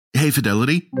Hey,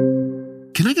 Fidelity.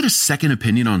 Can I get a second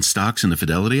opinion on stocks in the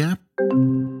Fidelity app?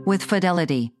 With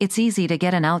Fidelity, it's easy to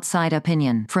get an outside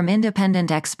opinion from independent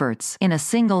experts in a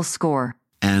single score.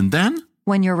 And then?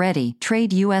 When you're ready,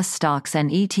 trade U.S. stocks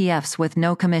and ETFs with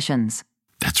no commissions.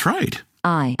 That's right.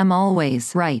 I am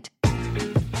always right.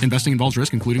 Investing involves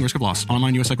risk, including risk of loss.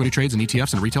 Online U.S. equity trades and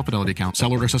ETFs and a retail Fidelity account.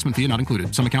 Sell order assessment fee not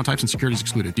included. Some account types and securities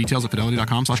excluded. Details at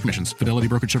fidelity.com/commissions. Fidelity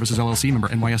Brokerage Services, LLC, member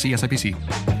NYSE SIPC.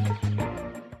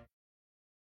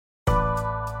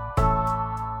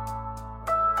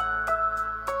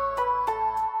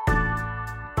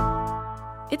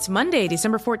 It's Monday,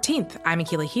 December 14th. I'm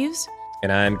Akilah Hughes.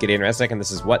 And I'm Gideon Resnick, and this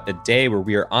is What a Day, where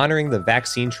we are honoring the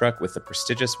vaccine truck with the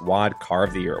prestigious WAD Car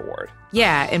of the Year award.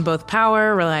 Yeah, in both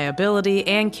power, reliability,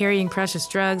 and carrying precious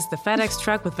drugs, the FedEx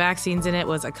truck with vaccines in it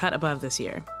was a cut above this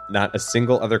year. Not a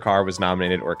single other car was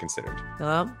nominated or considered.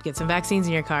 Well, get some vaccines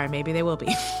in your car. Maybe they will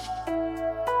be.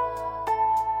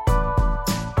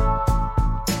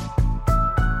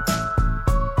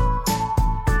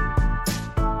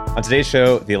 On today's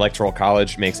show, the Electoral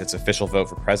College makes its official vote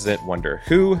for president. Wonder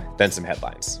who? Then some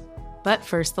headlines. But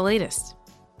first, the latest.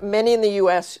 Many in the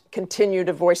U.S. continue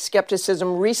to voice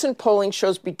skepticism. Recent polling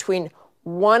shows between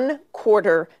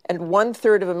 1/4 and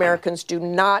 1/3 of Americans do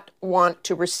not want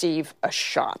to receive a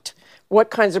shot.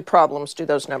 What kinds of problems do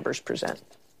those numbers present?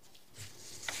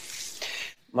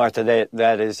 Martha,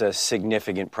 that is a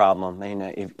significant problem. I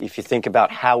mean, if you think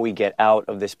about how we get out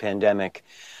of this pandemic,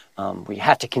 we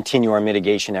have to continue our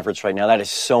mitigation efforts right now. That is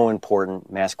so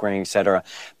important, mask wearing, et cetera.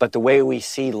 But the way we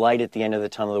see light at the end of the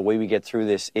tunnel, the way we get through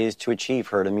this is to achieve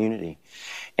herd immunity.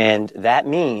 And that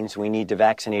means we need to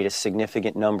vaccinate a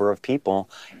significant number of people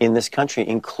in this country,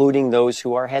 including those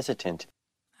who are hesitant.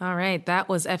 All right, that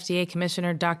was FDA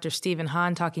Commissioner Dr. Stephen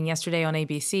Hahn talking yesterday on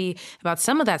ABC about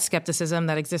some of that skepticism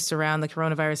that exists around the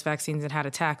coronavirus vaccines and how to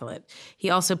tackle it.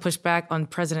 He also pushed back on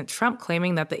President Trump,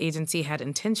 claiming that the agency had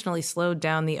intentionally slowed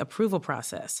down the approval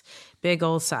process. Big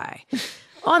ol' sigh.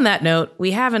 On that note,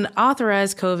 we have an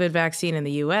authorized COVID vaccine in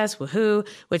the U.S., woohoo,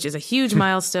 which is a huge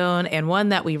milestone and one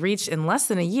that we reached in less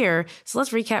than a year. So let's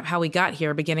recap how we got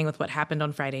here, beginning with what happened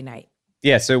on Friday night.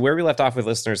 Yeah, so where we left off with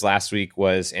listeners last week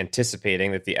was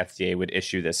anticipating that the FDA would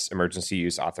issue this emergency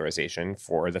use authorization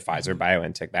for the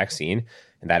Pfizer-BioNTech vaccine.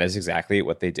 And that is exactly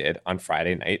what they did on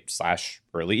Friday night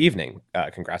 / early evening.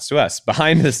 Congrats to us.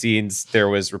 Behind the scenes, there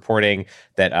was reporting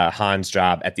that Hahn's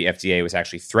job at the FDA was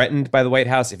actually threatened by the White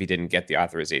House if he didn't get the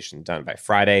authorization done by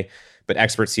Friday. But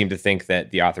experts seem to think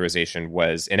that the authorization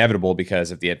was inevitable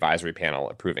because of the advisory panel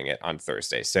approving it on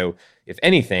Thursday. So if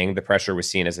anything, the pressure was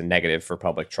seen as a negative for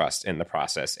public trust in the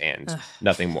process and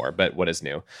nothing more. But what is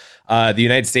new? The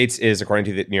United States is, according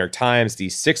to the New York Times, the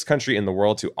 6th country in the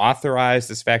world to authorize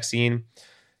this vaccine.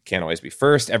 Can't always be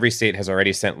first. Every state has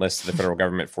already sent lists to the federal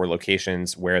government for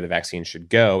locations where the vaccine should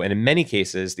go. And in many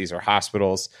cases, these are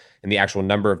hospitals, and the actual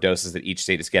number of doses that each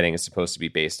state is getting is supposed to be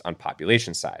based on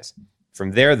population size.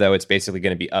 From there, though, it's basically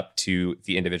going to be up to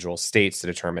the individual states to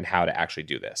determine how to actually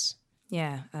do this.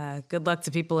 Yeah, good luck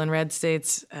to people in red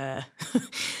states.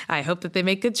 I hope that they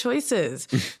make good choices.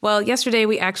 Well, yesterday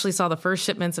we actually saw the first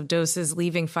shipments of doses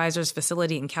leaving Pfizer's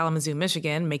facility in Kalamazoo,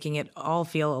 Michigan, making it all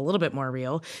feel a little bit more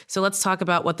real. So let's talk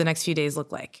about what the next few days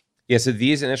look like. Yeah, so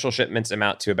these initial shipments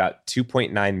amount to about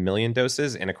 2.9 million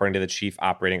doses. And according to the chief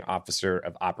operating officer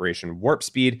of Operation Warp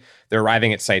Speed, they're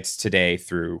arriving at sites today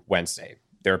through Wednesday.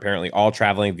 They're apparently all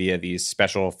traveling via these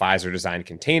special Pfizer-designed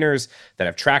containers that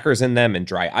have trackers in them and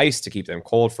dry ice to keep them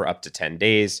cold for up to 10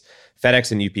 days.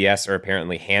 FedEx and UPS are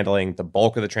apparently handling the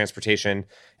bulk of the transportation.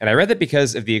 And I read that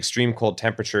because of the extreme cold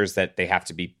temperatures that they have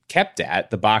to be kept at,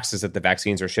 the boxes that the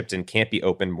vaccines are shipped in can't be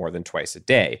opened more than twice a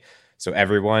day. So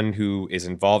everyone who is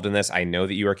involved in this, I know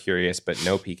that you are curious, but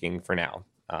no peeking for now.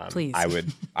 Please.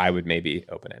 I would maybe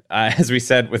open it. As we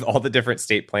said, with all the different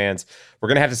state plans, we're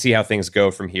going to have to see how things go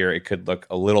from here. It could look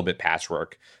a little bit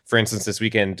patchwork. For instance, this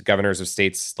weekend, governors of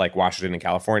states like Washington and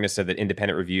California said that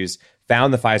independent reviews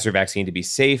found the Pfizer vaccine to be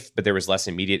safe, but there was less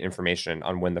immediate information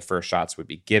on when the first shots would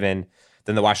be given.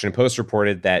 Then the Washington Post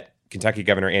reported that Kentucky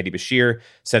Governor Andy Beshear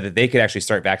said that they could actually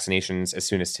start vaccinations as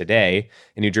soon as today.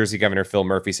 And New Jersey Governor Phil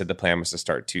Murphy said the plan was to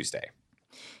start Tuesday.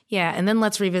 Yeah, and then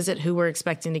let's revisit who we're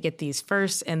expecting to get these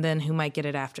first and then who might get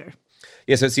it after.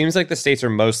 Yeah, so it seems like the states are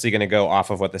mostly going to go off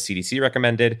of what the CDC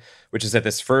recommended, which is that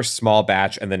this first small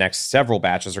batch and the next several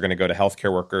batches are going to go to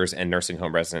healthcare workers and nursing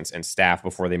home residents and staff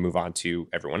before they move on to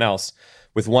everyone else,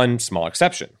 with one small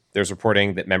exception. There's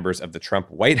reporting that members of the Trump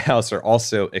White House are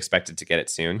also expected to get it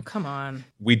soon. Oh, come on.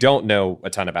 We don't know a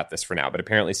ton about this for now, but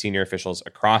apparently senior officials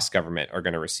across government are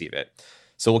going to receive it.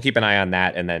 So we'll keep an eye on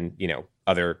that and then,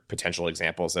 other potential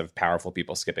examples of powerful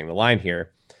people skipping the line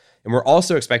here. And we're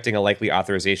also expecting a likely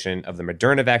authorization of the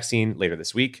Moderna vaccine later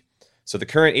this week. So the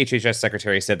current HHS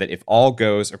secretary said that if all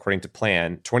goes according to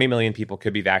plan, 20 million people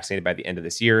could be vaccinated by the end of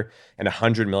this year and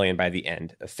 100 million by the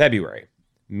end of February.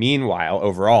 Meanwhile,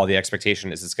 overall, the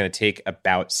expectation is it's going to take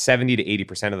about 70 to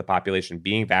 80% of the population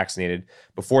being vaccinated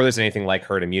before there's anything like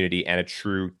herd immunity and a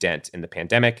true dent in the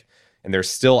pandemic. And there's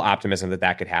still optimism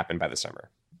that could happen by the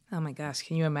summer. Oh my gosh,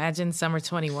 can you imagine summer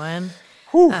 21?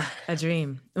 A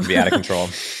dream. It'd be out of control.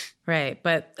 Right.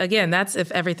 But again, that's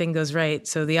if everything goes right.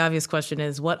 So the obvious question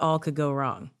is, what all could go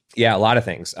wrong? Yeah, a lot of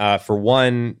things. For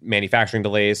one, manufacturing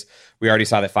delays. We already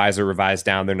saw that Pfizer revised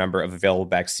down their number of available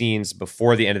vaccines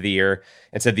before the end of the year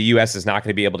and said the U.S. is not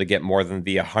going to be able to get more than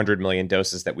the 100 million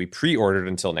doses that we pre-ordered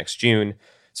until next June.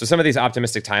 So some of these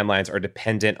optimistic timelines are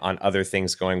dependent on other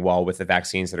things going well with the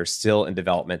vaccines that are still in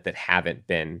development that haven't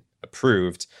been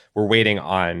approved. We're waiting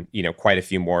on, quite a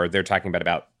few more. They're talking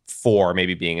about 4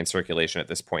 maybe being in circulation at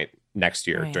this point next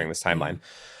year during this timeline.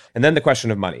 And then the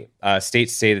question of money.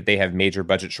 States say that they have major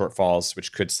budget shortfalls,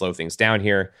 which could slow things down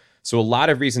here. So a lot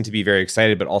of reason to be very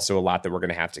excited, but also a lot that we're going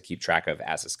to have to keep track of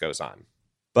as this goes on.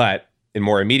 But in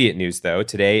more immediate news, though,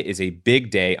 today is a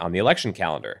big day on the election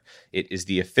calendar. It is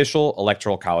the official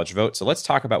Electoral College vote. So let's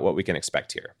talk about what we can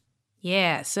expect here.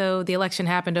 Yeah, so the election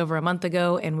happened over a month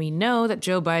ago, and we know that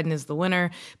Joe Biden is the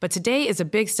winner, but today is a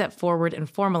big step forward in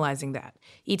formalizing that.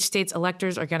 Each state's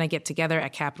electors are going to get together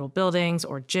at Capitol buildings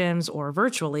or gyms or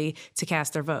virtually to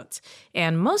cast their votes.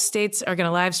 And most states are going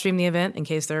to live stream the event in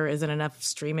case there isn't enough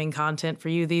streaming content for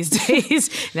you these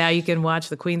days. Now you can watch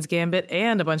the Queen's Gambit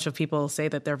and a bunch of people say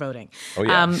that they're voting. Oh,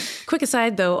 yeah. Quick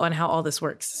aside, though, on how all this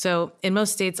works. So in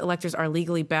most states, electors are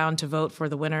legally bound to vote for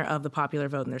the winner of the popular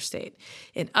vote in their state.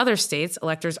 In other states,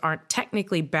 electors aren't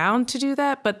technically bound to do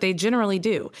that, but they generally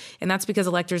do. And that's because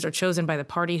electors are chosen by the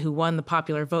party who won the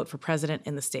popular vote for president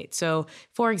in the state. So,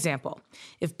 for example,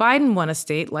 if Biden won a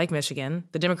state like Michigan,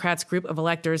 the Democrats' group of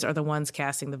electors are the ones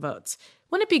casting the votes.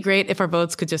 Wouldn't it be great if our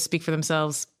votes could just speak for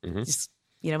themselves?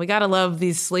 We got to love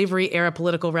these slavery-era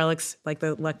political relics like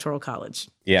the Electoral College.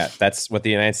 Yeah, that's what the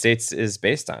United States is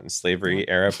based on,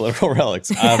 slavery-era political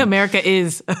relics. America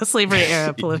is a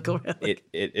slavery-era political relic.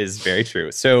 It is very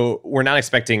true. So we're not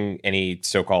expecting any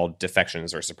so-called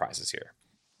defections or surprises here.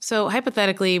 So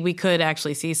hypothetically, we could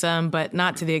actually see some, but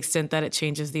not to the extent that it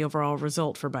changes the overall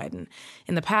result for Biden.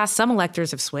 In the past, some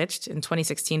electors have switched. In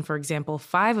 2016, for example,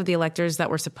 5 of the electors that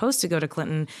were supposed to go to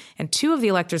Clinton and 2 of the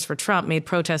electors for Trump made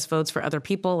protest votes for other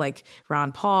people like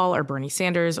Ron Paul or Bernie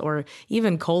Sanders or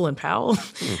even Colin Powell.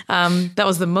 That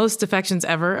was the most defections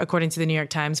ever, according to the New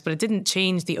York Times, but it didn't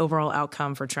change the overall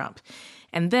outcome for Trump.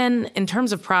 And then, in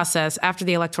terms of process, after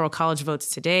the Electoral College votes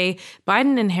today,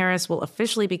 Biden and Harris will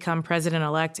officially become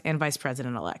president-elect and vice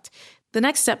president-elect. The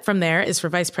next step from there is for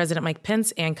Vice President Mike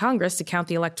Pence and Congress to count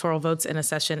the electoral votes in a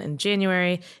session in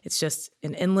January. It's just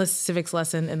an endless civics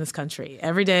lesson in this country.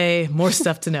 Every day, more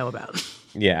stuff to know about.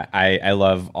 Yeah, I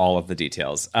love all of the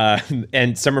details.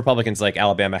 And some Republicans like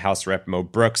Alabama House Rep Mo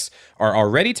Brooks are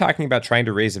already talking about trying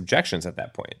to raise objections at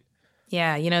that point.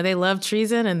 Yeah, they love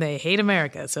treason and they hate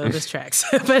America, so this tracks.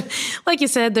 But like you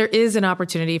said, there is an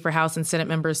opportunity for House and Senate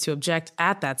members to object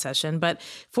at that session. But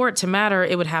for it to matter,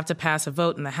 it would have to pass a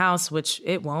vote in the House, which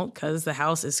it won't because the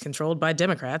House is controlled by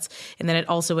Democrats. And then it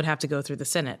also would have to go through the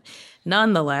Senate.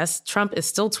 Nonetheless, Trump is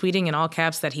still tweeting in all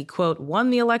caps that he, quote, won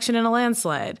the election in a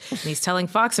landslide. And he's telling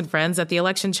Fox and Friends that the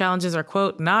election challenges are,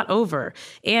 quote, not over.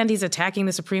 And he's attacking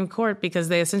the Supreme Court because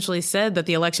they essentially said that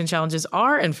the election challenges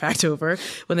are, in fact, over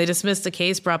when they dismissed a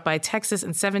case brought by Texas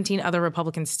and 17 other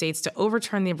Republican states to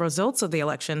overturn the results of the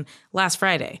election last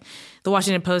Friday. The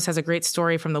Washington Post has a great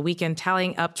story from the weekend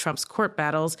tallying up Trump's court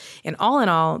battles. And all in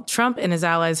all, Trump and his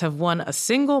allies have won a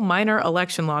single minor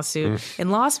election lawsuit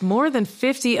and lost more than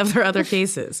 50 of their other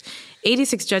cases.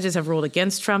 86 judges have ruled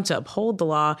against Trump to uphold the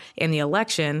law and the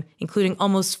election, including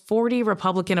almost 40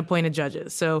 Republican-appointed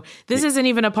judges. So this isn't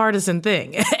even a partisan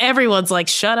thing. Everyone's like,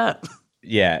 shut up.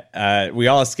 Yeah, we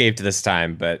all escaped this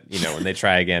time, but, when they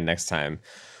try again next time,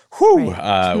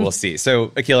 we'll see. So,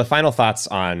 Akilah, final thoughts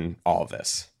on all of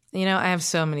this? I have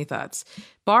so many thoughts.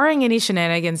 Barring any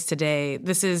shenanigans today,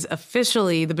 this is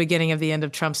officially the beginning of the end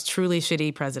of Trump's truly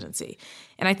shitty presidency.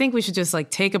 And I think we should just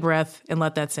take a breath and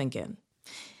let that sink in.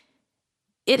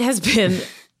 It has been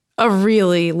a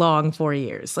really long 4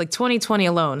 years. 2020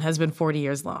 alone has been 40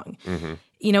 years long.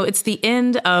 You know, it's the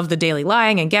end of the daily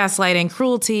lying and gaslighting,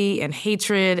 cruelty and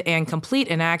hatred, and complete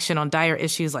inaction on dire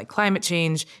issues like climate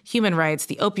change, human rights,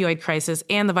 the opioid crisis,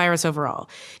 and the virus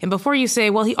overall. And before you say,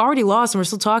 well, he already lost and we're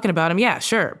still talking about him, yeah,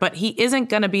 sure. But he isn't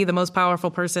going to be the most powerful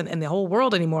person in the whole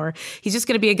world anymore. He's just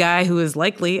going to be a guy who is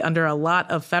likely under a lot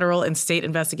of federal and state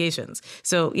investigations.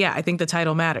 So, yeah, I think the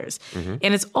title matters.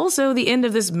 And it's also the end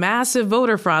of this massive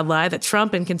voter fraud lie that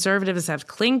Trump and conservatives have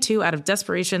clinged to out of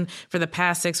desperation for the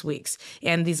past 6 weeks.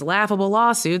 And these laughable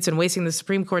lawsuits and wasting the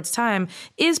Supreme Court's time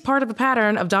is part of a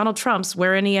pattern of Donald Trump's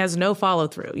wherein he has no follow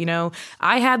through. You know,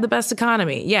 I had the best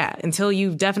economy. Yeah, until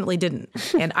you definitely didn't.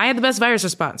 And I had the best virus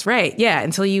response. Right. Yeah,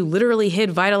 until you literally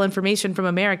hid vital information from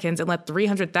Americans and let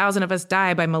 300,000 of us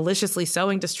die by maliciously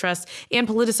sowing distrust and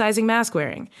politicizing mask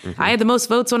wearing. I had the most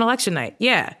votes on election night.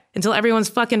 Yeah. Until everyone's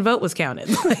fucking vote was counted.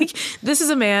 Like, this is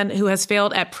a man who has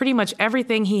failed at pretty much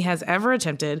everything he has ever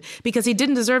attempted because he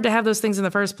didn't deserve to have those things in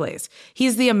the first place.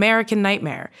 He's the American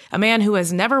nightmare, a man who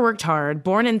has never worked hard,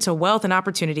 born into wealth and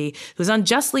opportunity, who's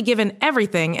unjustly given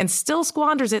everything and still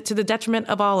squanders it to the detriment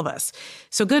of all of us.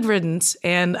 So good riddance,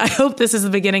 and I hope this is the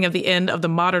beginning of the end of the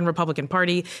modern Republican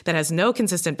Party that has no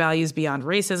consistent values beyond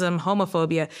racism,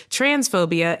 homophobia,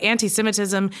 transphobia,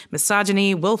 anti-Semitism,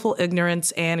 misogyny, willful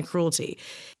ignorance, and cruelty.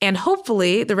 And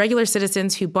hopefully, the regular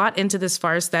citizens who bought into this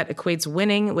farce that equates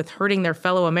winning with hurting their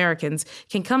fellow Americans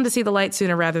can come to see the light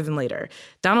sooner rather than later.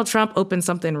 Donald Trump opened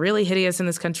something really hideous in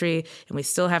this country, and we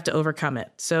still have to overcome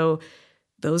it. So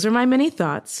those are my many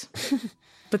thoughts.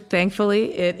 But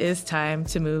thankfully, it is time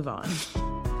to move on.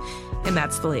 And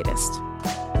that's the latest.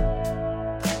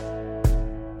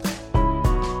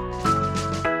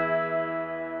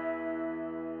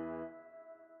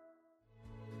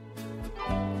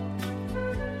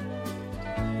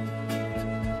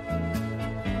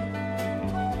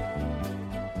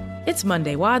 It's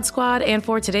Monday WAD Squad, and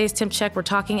for today's Temp Check, we're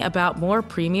talking about more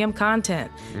premium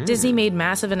content. Disney made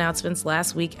massive announcements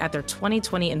last week at their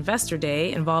 2020 Investor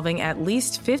Day involving at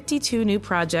least 52 new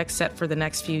projects set for the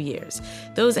next few years.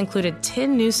 Those included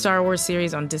 10 new Star Wars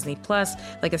series on Disney+,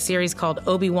 like a series called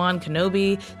Obi-Wan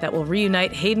Kenobi that will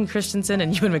reunite Hayden Christensen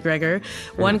and Ewan McGregor,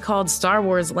 one called Star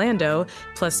Wars Lando,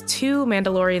 plus 2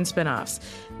 Mandalorian spinoffs.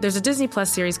 There's a Disney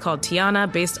Plus series called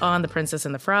Tiana, based on The Princess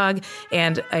and the Frog,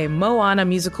 and a Moana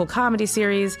musical comedy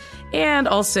series, and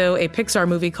also a Pixar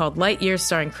movie called Lightyear,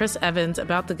 starring Chris Evans,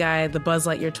 about the guy the Buzz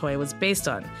Lightyear toy was based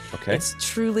on. Okay. It's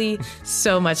truly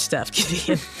so much stuff,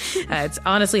 Gideon. It's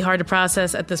honestly hard to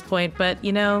process at this point, but,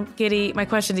 you know, Giddy, my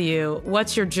question to you,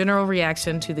 what's your general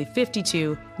reaction to the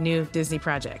 52 new Disney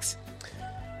projects?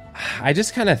 I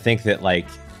just kind of think that, like,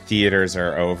 theaters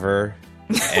are over,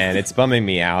 and it's bumming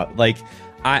me out. Like,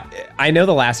 I know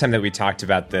the last time that we talked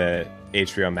about the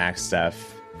HBO Max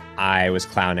stuff, I was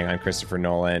clowning on Christopher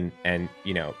Nolan, and,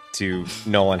 you know, to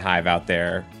Nolan Hive out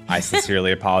there, I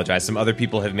sincerely apologize. Some other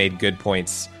people have made good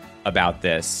points about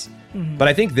this, but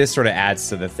I think this sort of adds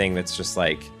to the thing that's just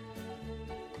like,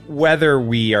 whether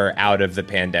we are out of the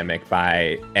pandemic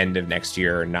by end of next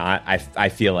year or not, I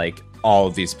feel like all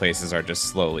of these places are just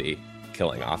slowly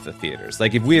killing off the theaters.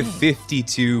 Like, if we have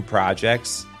 52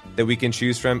 projects that we can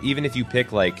choose from, even if you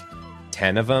pick like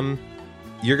 10 of them,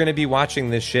 you're going to be watching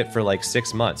this shit for like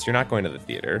 6 months. You're not going to the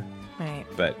theater. Right.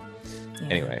 But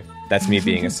anyway, that's me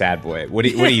being a sad boy. What do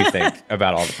you think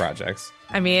about all the projects?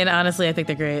 I mean, honestly, I think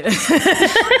they're great.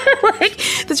 Like,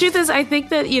 the truth is, I think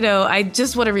that, you know, I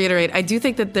just want to reiterate, I do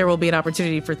think that there will be an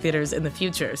opportunity for theaters in the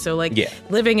future. So, like,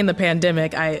 living in the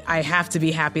pandemic, I have to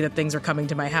be happy that things are coming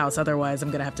to my house. Otherwise, I'm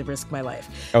going to have to risk my life.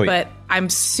 But I'm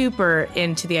super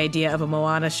into the idea of a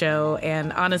Moana show.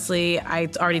 And honestly, I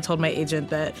already told my agent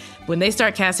that when they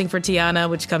start casting for Tiana,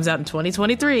 which comes out in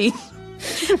 2023,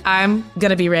 I'm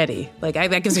going to be ready. Like,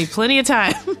 that gives me plenty of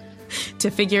time to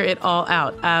figure it all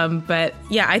out. But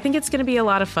yeah, I think it's going to be a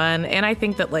lot of fun. And I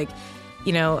think that, like,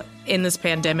 you know, in this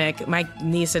pandemic, my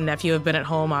niece and nephew have been at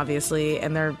home, obviously,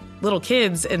 and they're little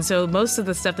kids. And so most of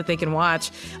the stuff that they can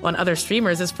watch on other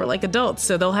streamers is for, like, adults.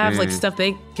 So they'll have like stuff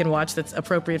they can watch that's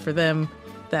appropriate for them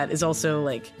that is also,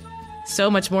 like, so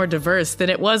much more diverse than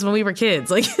it was when we were kids.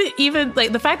 Like, even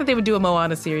like the fact that they would do a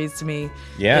Moana series to me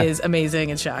is amazing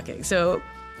and shocking. So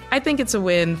I think it's a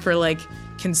win for, like,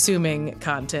 consuming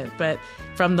content, but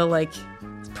from the, like,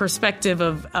 perspective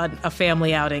of a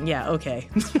family outing, okay.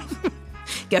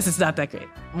 Guess it's not that great.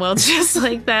 Well, just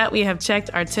like that, we have checked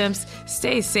our temps.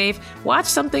 Stay safe, watch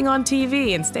something on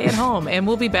TV, and stay at home, and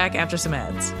we'll be back after some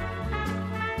ads.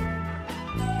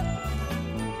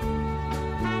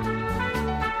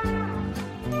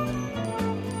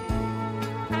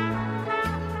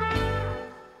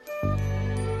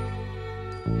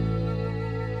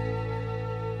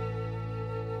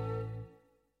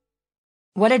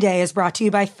 What a Day is brought to you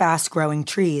by Fast Growing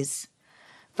Trees.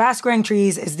 Fast Growing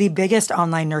Trees is the biggest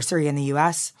online nursery in the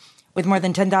U.S., with more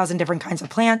than 10,000 different kinds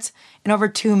of plants and over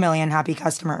 2 million happy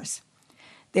customers.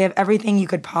 They have everything you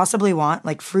could possibly want,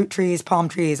 like fruit trees, palm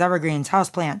trees, evergreens,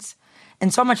 houseplants,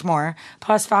 and so much more.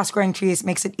 Plus, Fast Growing Trees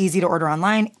makes it easy to order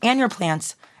online, and your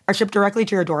plants are shipped directly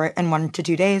to your door in 1 to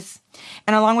 2 days.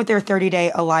 And along with their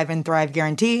 30-day Alive and Thrive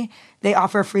guarantee, they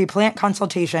offer free plant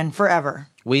consultation forever.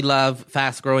 We love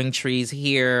Fast Growing Trees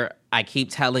here. I keep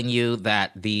telling you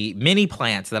that the mini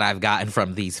plants that I've gotten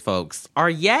from these folks are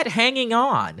yet hanging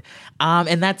on.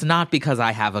 And that's not because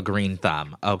I have a green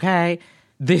thumb, okay?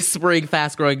 This spring,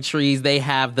 Fast Growing Trees, they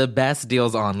have the best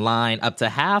deals online, up to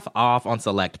half off on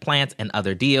select plants and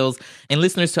other deals. And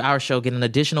listeners to our show get an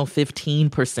additional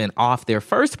 15% off their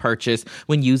first purchase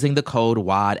when using the code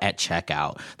WAD at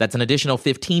checkout. That's an additional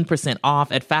 15%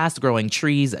 off at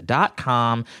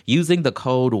fastgrowingtrees.com using the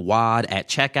code WAD at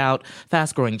checkout.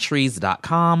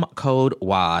 Fastgrowingtrees.com, code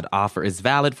WAD. Offer is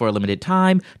valid for a limited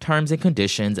time. Terms and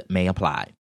conditions may apply.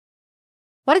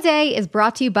 What a Day is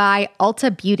brought to you by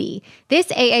Ulta Beauty. This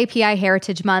AAPI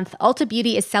Heritage Month, Ulta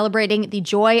Beauty is celebrating the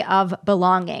joy of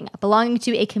belonging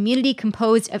to a community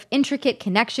composed of intricate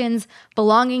connections,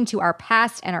 belonging to our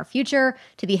past and our future,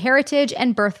 to the heritage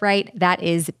and birthright that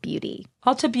is beauty.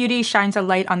 Ulta Beauty shines a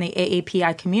light on the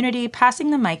AAPI community, passing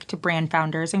the mic to brand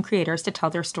founders and creators to tell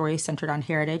their stories centered on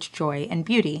heritage, joy, and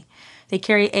beauty. They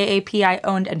carry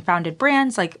AAPI-owned and founded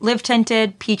brands like Live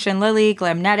Tinted, Peach and Lily,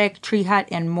 Glamnetic, Tree Hut,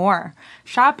 and more.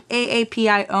 Shop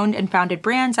AAPI-owned and founded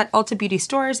brands at Ulta Beauty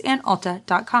stores and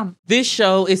Ulta.com. This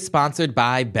show is sponsored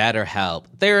by BetterHelp.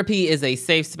 Therapy is a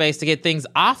safe space to get things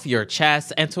off your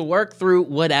chest and to work through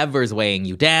whatever's weighing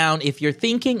you down. If you're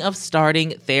thinking of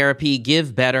starting therapy,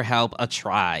 give BetterHelp a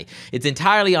try. It's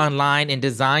entirely online and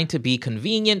designed to be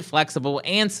convenient, flexible,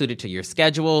 and suited to your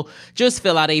schedule. Just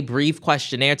fill out a brief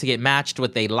questionnaire to get matched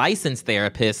with a licensed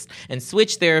therapist and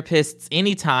switch therapists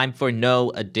anytime for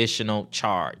no additional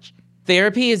charge.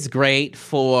 Therapy is great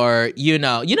for, you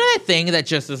know that thing that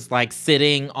just is like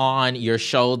sitting on your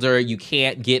shoulder, you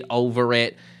can't get over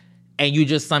it, and you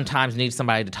just sometimes need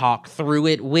somebody to talk through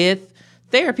it with?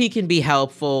 Therapy can be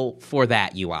helpful for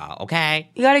that, you all,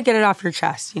 okay? You got to get it off your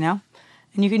chest, you know?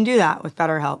 And you can do that with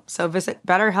BetterHelp. So visit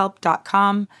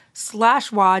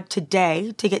betterhelp.com/WAD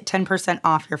today to get 10%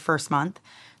 off your first month.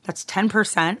 That's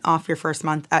 10% off your first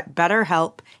month at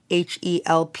BetterHelp,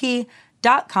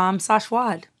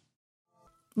 HELP.com/WAD.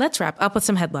 Let's wrap up with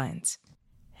some headlines.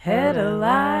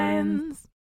 Headlines.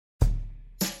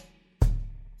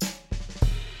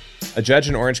 A judge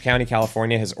in Orange County,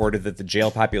 California, has ordered that the jail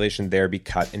population there be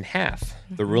cut in half.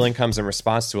 The ruling comes in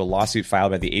response to a lawsuit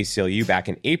filed by the ACLU back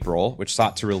in April, which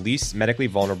sought to release medically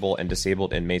vulnerable and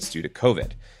disabled inmates due to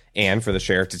COVID, and for the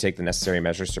sheriff to take the necessary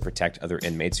measures to protect other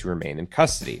inmates who remain in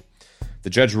custody. The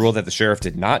judge ruled that the sheriff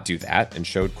did not do that and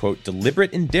showed, quote,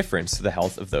 deliberate indifference to the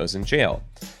health of those in jail.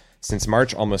 Since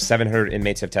March, almost 700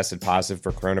 inmates have tested positive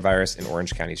for coronavirus in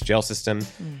Orange County's jail system.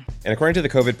 And according to the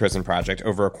COVID Prison Project,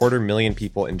 over 250,000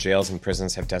 people in jails and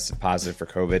prisons have tested positive for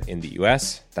COVID in the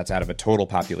U.S. That's out of a total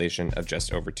population of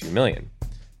just over 2 million.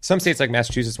 Some states like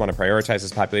Massachusetts want to prioritize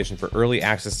this population for early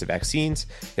access to vaccines,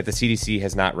 yet the CDC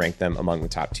has not ranked them among the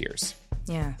top tiers.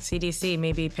 Yeah, CDC,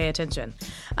 maybe pay attention.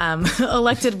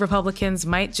 Elected Republicans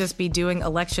might just be doing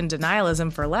election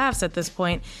denialism for laughs at this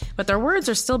point, but their words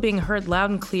are still being heard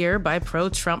loud and clear by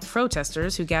pro-Trump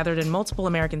protesters who gathered in multiple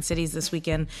American cities this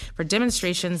weekend for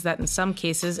demonstrations that in some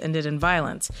cases ended in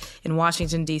violence. In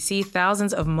Washington, D.C.,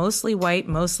 thousands of mostly white,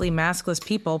 mostly maskless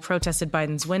people protested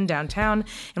Biden's win downtown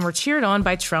and were cheered on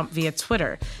by Trump via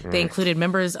Twitter. They included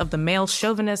members of the male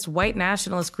chauvinist white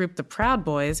nationalist group The Proud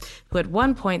Boys, who at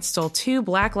one point stole 2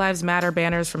 Black Lives Matter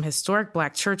banners from historic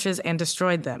black churches and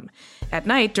destroyed them. At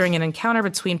night, during an encounter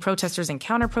between protesters and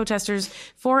counter-protesters,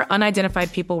 4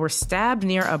 unidentified people were stabbed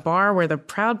near a bar where the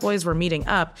Proud Boys were meeting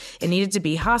up and needed to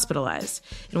be hospitalized.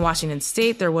 In Washington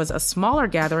state, there was a smaller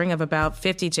gathering of about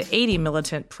 50 to 80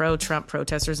 militant pro-Trump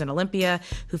protesters in Olympia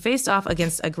who faced off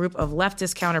against a group of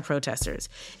leftist counter-protesters.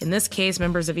 In this case,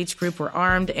 members of each group were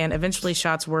armed and eventually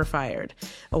shots were fired.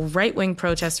 A right-wing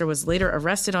protester was later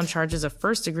arrested on charges of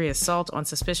first-degree assault on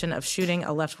suspicion of shooting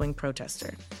a left-wing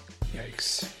protester.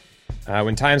 Yikes.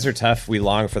 When times are tough, we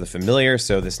long for the familiar,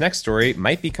 so this next story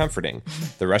might be comforting.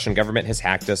 The Russian government has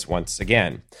hacked us once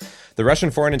again. The Russian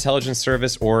Foreign Intelligence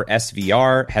Service, or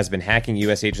SVR, has been hacking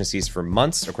U.S. agencies for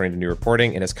months, according to new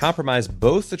reporting, and has compromised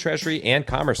both the Treasury and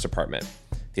Commerce Department.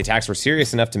 The attacks were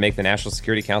serious enough to make the National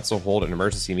Security Council hold an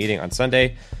emergency meeting on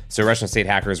Sunday, so Russian state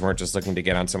hackers weren't just looking to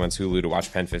get on someone's Hulu to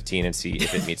watch Pen 15 and see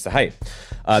if it meets the hype.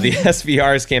 The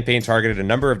SVR's campaign targeted a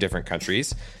number of different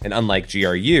countries, and unlike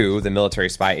GRU, the military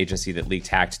spy agency that leaked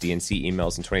hacked DNC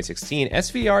emails in 2016,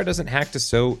 SVR doesn't hack to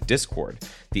sow discord.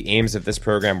 The aims of this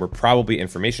program were probably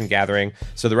information gathering,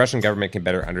 so the Russian government can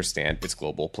better understand its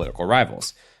global political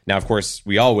rivals. Now, of course,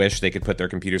 we all wish they could put their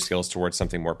computer skills towards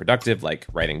something more productive, like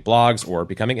writing blogs or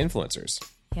becoming influencers.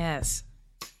 Yes.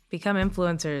 Become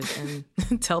influencers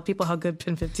and tell people how good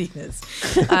Pen 15 is.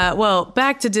 Well,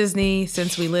 back to Disney,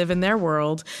 since we live in their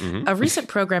world. Mm-hmm. A recent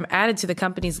program added to the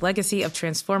company's legacy of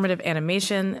transformative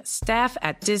animation. Staff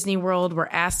at Disney World were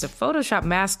asked to Photoshop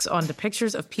masks onto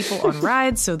pictures of people on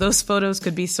rides so those photos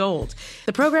could be sold.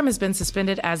 The program has been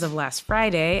suspended as of last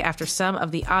Friday after some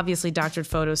of the obviously doctored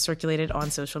photos circulated on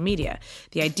social media.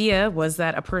 The idea was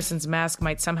that a person's mask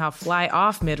might somehow fly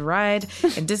off mid-ride,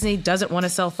 and Disney doesn't want to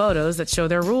sell photos that show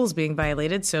their rules being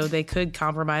violated, so they could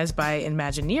compromise by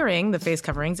Imagineering the face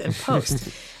coverings in post.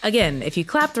 Again, if you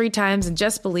clap 3 times and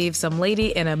just believe some lady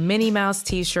in a Minnie Mouse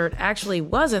t-shirt actually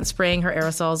wasn't spraying her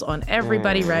aerosols on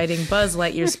everybody riding Buzz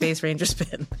Lightyear's Space Ranger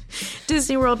spin.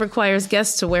 Disney World requires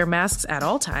guests to wear masks at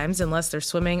all times unless they're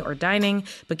swimming or dining,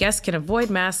 but guests can avoid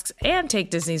masks and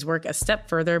take Disney's work a step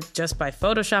further just by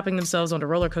photoshopping themselves onto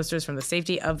roller coasters from the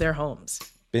safety of their homes.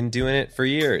 Been doing it for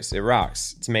years. It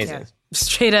rocks. It's amazing. Yeah.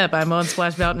 Straight up, I'm on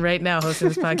Splash Mountain right now hosting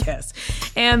this podcast.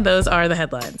 And those are the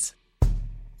headlines.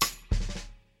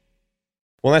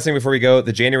 One last thing before we go,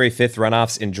 the January 5th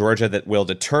runoffs in Georgia that will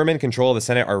determine control of the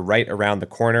Senate are right around the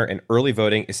corner, and early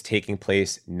voting is taking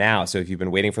place now. So if you've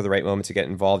been waiting for the right moment to get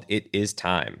involved, it is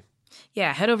time.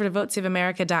 Yeah, head over to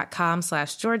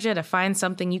votesaveamerica.com/Georgia to find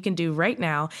something you can do right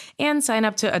now and sign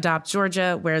up to Adopt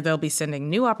Georgia, where they'll be sending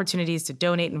new opportunities to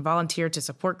donate and volunteer to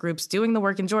support groups doing the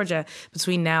work in Georgia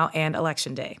between now and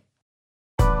Election Day.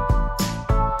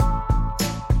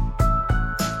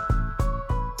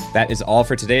 That is all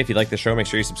for today. If you like the show, make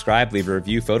sure you subscribe, leave a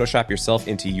review, Photoshop yourself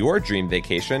into your dream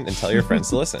vacation, and tell your friends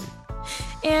to listen.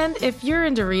 And if you're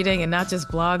into reading and not just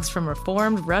blogs from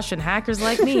reformed Russian hackers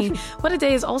like me, What a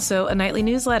Day is also a nightly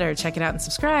newsletter. Check it out and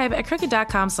subscribe at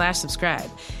crooked.com/subscribe.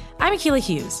 I'm Akilah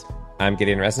Hughes. I'm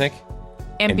Gideon Resnick.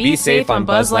 And be safe on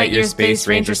Buzz Lightyear's Space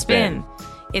Ranger spin.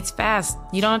 It's fast.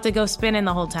 You don't have to go spinning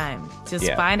the whole time. Just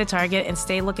find a target and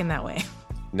stay looking that way.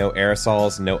 No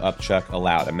aerosols, no upchuck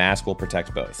allowed. A mask will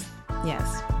protect both.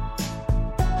 Yes.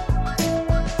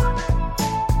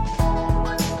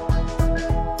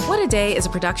 What a Day is a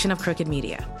production of Crooked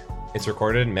Media. It's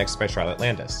recorded and mixed by Charlotte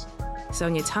Landis.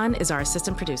 Sonia Tun is our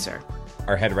assistant producer.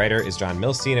 Our head writer is John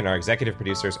Milstein, and our executive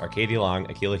producers are Katie Long,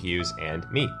 Akilah Hughes, and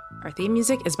me. Our theme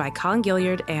music is by Colin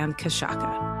Gilliard and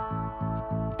Kashaka.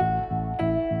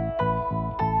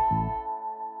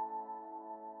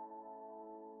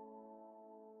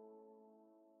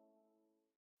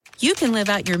 You can live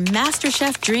out your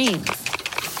MasterChef dreams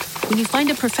when you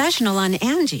find a professional on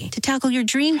Angie to tackle your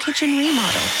dream kitchen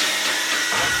remodel.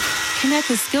 Connect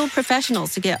with skilled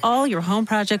professionals to get all your home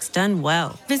projects done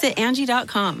well. Visit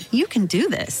Angie.com. You can do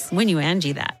this when you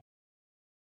Angie that.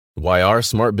 Why are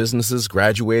smart businesses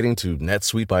graduating to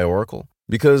NetSuite by Oracle?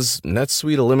 Because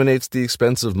NetSuite eliminates the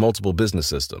expense of multiple business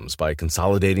systems by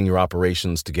consolidating your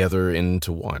operations together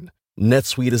into one.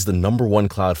 NetSuite is the #1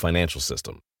 cloud financial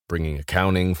system, bringing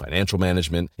accounting, financial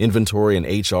management, inventory, and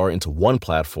HR into one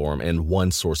platform and one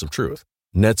source of truth.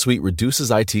 NetSuite reduces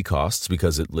IT costs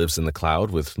because it lives in the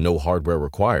cloud with no hardware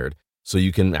required, so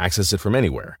you can access it from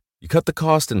anywhere. You cut the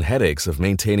cost and headaches of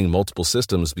maintaining multiple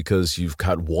systems because you've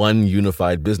got one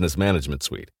unified business management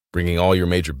suite. Bringing all your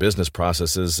major business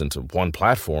processes into one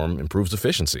platform improves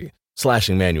efficiency,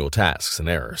 slashing manual tasks and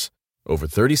errors. Over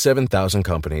 37,000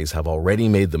 companies have already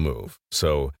made the move,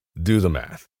 so do the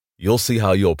math. You'll see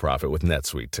how you'll profit with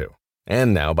NetSuite too.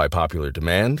 And now, by popular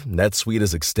demand, NetSuite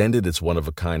has extended its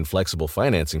one-of-a-kind flexible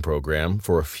financing program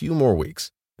for a few more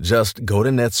weeks. Just go to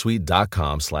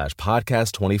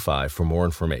netsuite.com/podcast25 for more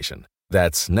information.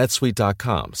 That's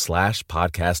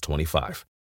netsuite.com/podcast25.